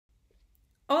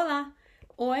Hola,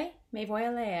 hoy me voy a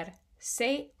leer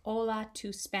Say Hola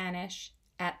to Spanish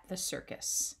at the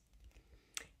Circus.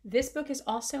 This book is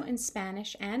also in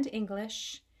Spanish and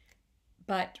English,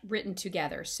 but written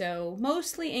together, so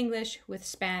mostly English with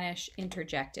Spanish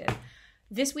interjected.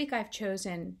 This week I've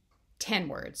chosen 10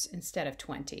 words instead of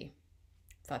 20.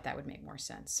 Thought that would make more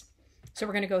sense. So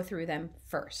we're going to go through them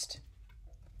first.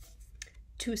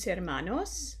 Tus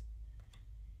hermanos,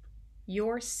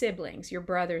 your siblings, your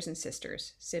brothers and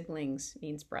sisters. Siblings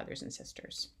means brothers and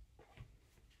sisters.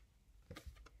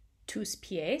 Tus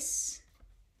pies,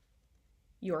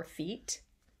 your feet.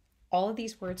 All of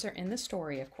these words are in the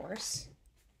story, of course.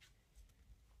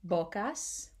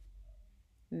 Bocas,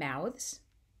 mouths.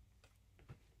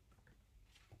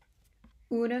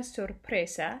 Una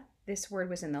sorpresa, this word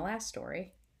was in the last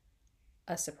story.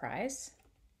 A surprise.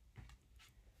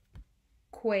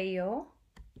 Cuello,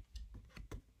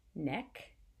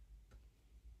 neck.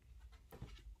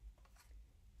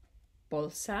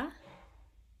 Bolsa,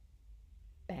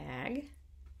 bag.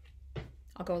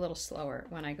 I'll go a little slower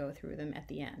when I go through them at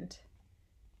the end.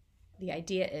 The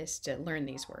idea is to learn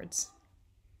these words.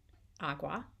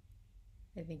 Agua,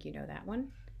 I think you know that one.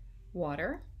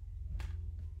 Water.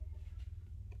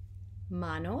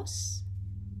 Manos,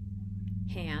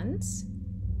 hands.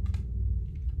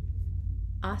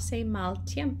 Hace mal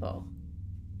tiempo,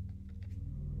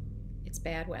 it's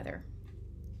bad weather.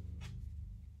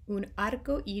 Un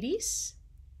arco iris,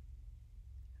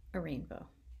 a rainbow.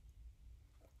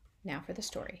 Now for the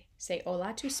story. Say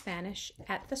hola to Spanish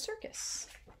at the circus.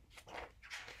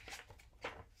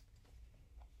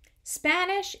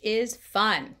 Spanish is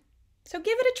fun, so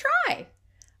give it a try.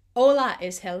 Hola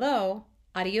is hello,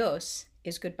 adios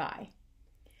is goodbye.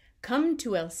 Come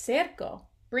to el cerco,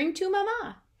 bring to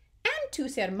mama, and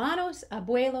tus hermanos,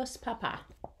 abuelos, papá.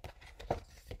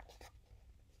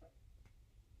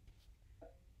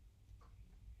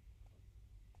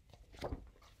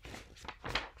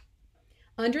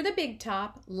 Under the big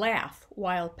top, laugh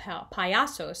while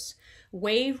payasos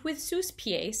wave with sus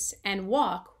pies and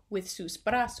walk with sus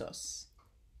brazos.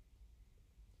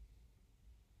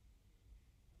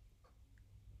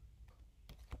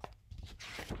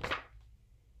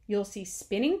 You'll see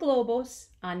spinning globos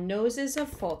on noses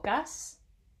of focas.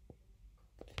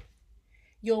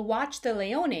 You'll watch the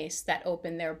leones that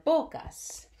open their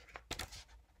bocas.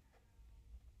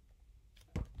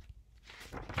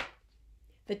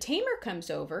 The tamer comes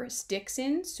over, sticks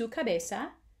in su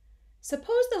cabeza.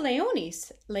 Suppose the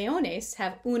leones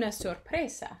have una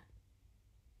sorpresa.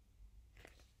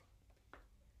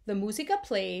 The música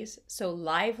plays so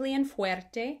lively and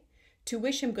fuerte. To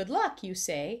wish him good luck, you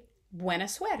say, buena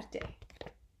suerte.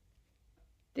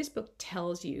 This book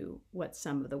tells you what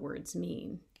some of the words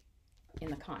mean in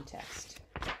the context.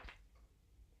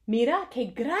 Mira que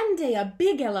grande a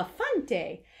big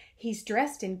elefante. He's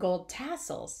dressed in gold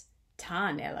tassels.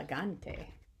 Tan elegante.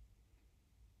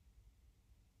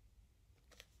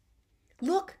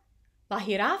 Look, la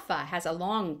jirafa has a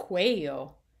long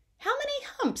cuello. How many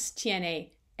humps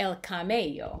tiene el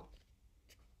camello?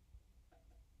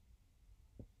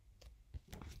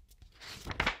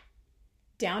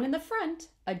 Down in the front,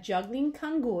 a juggling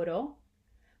canguro,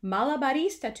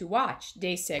 malabarista to watch,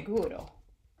 de seguro.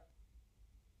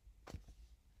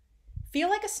 Feel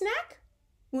like a snack?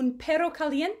 Un perro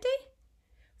caliente?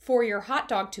 For your hot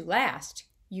dog to last,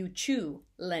 you chew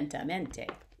lentamente.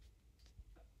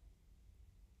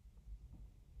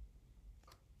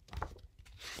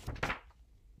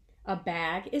 A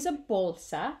bag is a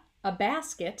bolsa, a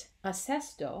basket, a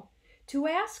cesto. To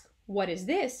ask, what is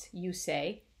this? You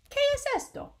say, ¿qué es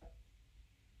esto?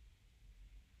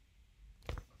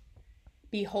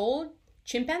 Behold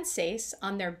chimpanzees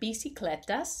on their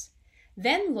bicicletas,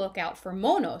 then look out for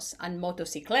monos on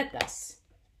motocicletas.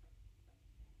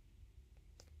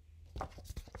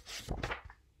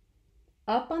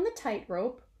 Up on the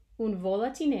tightrope, un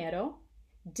volatinero.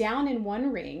 Down in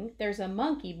one ring, there's a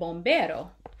monkey bombero.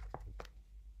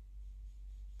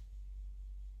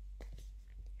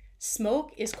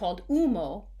 Smoke is called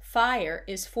humo, fire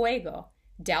is fuego.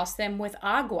 Douse them with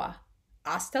agua.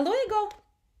 Hasta luego.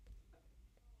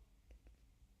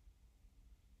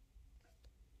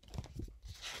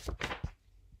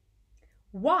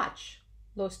 Watch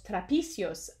los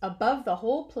trapecios above the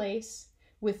whole place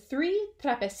with 3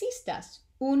 trapecistas.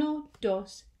 Uno,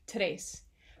 dos, tres.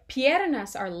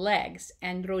 Piernas are legs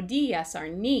and rodillas are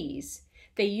knees.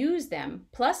 They use them,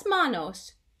 plus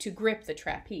manos, to grip the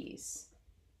trapeze.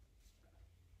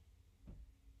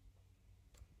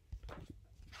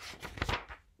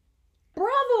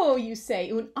 Bravo, you say,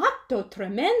 un acto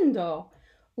tremendo,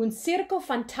 un circo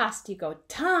fantastico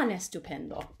tan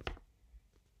estupendo.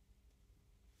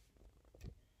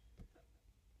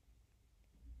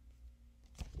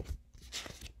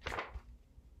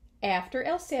 After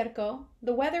el cerco,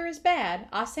 the weather is bad,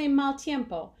 hace mal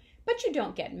tiempo, but you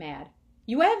don't get mad.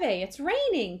 Llueve, it's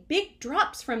raining, big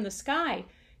drops from the sky.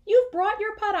 You've brought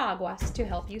your paraguas to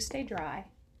help you stay dry.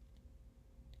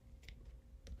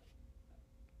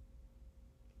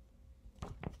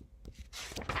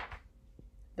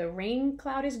 The rain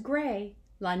cloud is gray,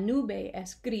 la nube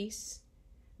es gris.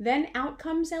 Then out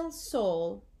comes el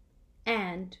sol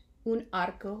and un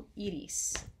arco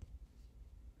iris.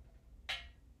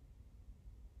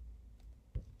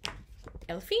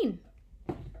 El fin.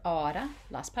 Ahora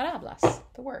las palabras,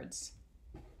 the words.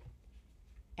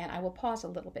 And I will pause a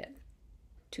little bit.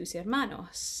 Tus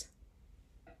hermanos.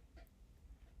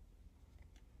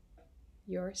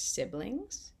 Your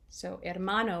siblings. So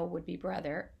hermano would be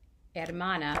brother.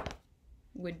 Hermana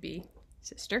would be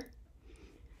sister.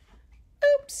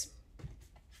 Oops.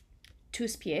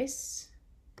 Tus pies.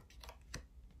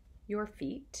 Your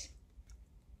feet.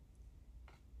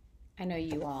 I know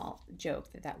you all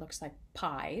joke that that looks like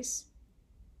pies.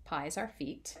 Pies are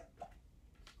feet.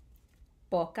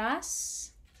 Bocas,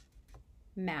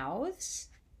 mouths.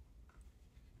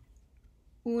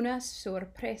 Una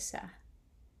sorpresa,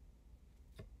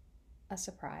 a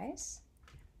surprise.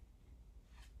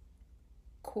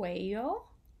 Cuello,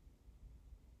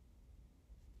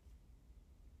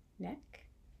 neck.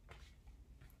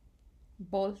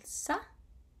 Bolsa,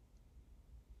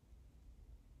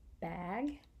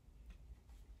 bag.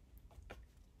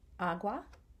 Agua,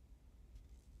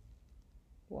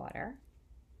 water.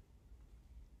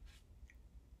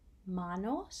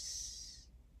 Manos,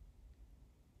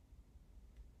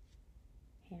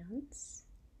 hands.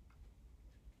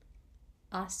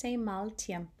 Hace mal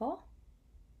tiempo,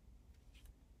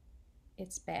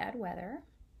 it's bad weather.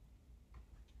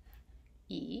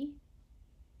 Y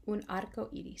un arco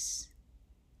iris,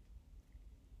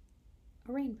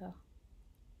 a rainbow.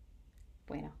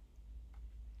 Bueno,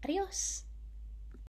 adios.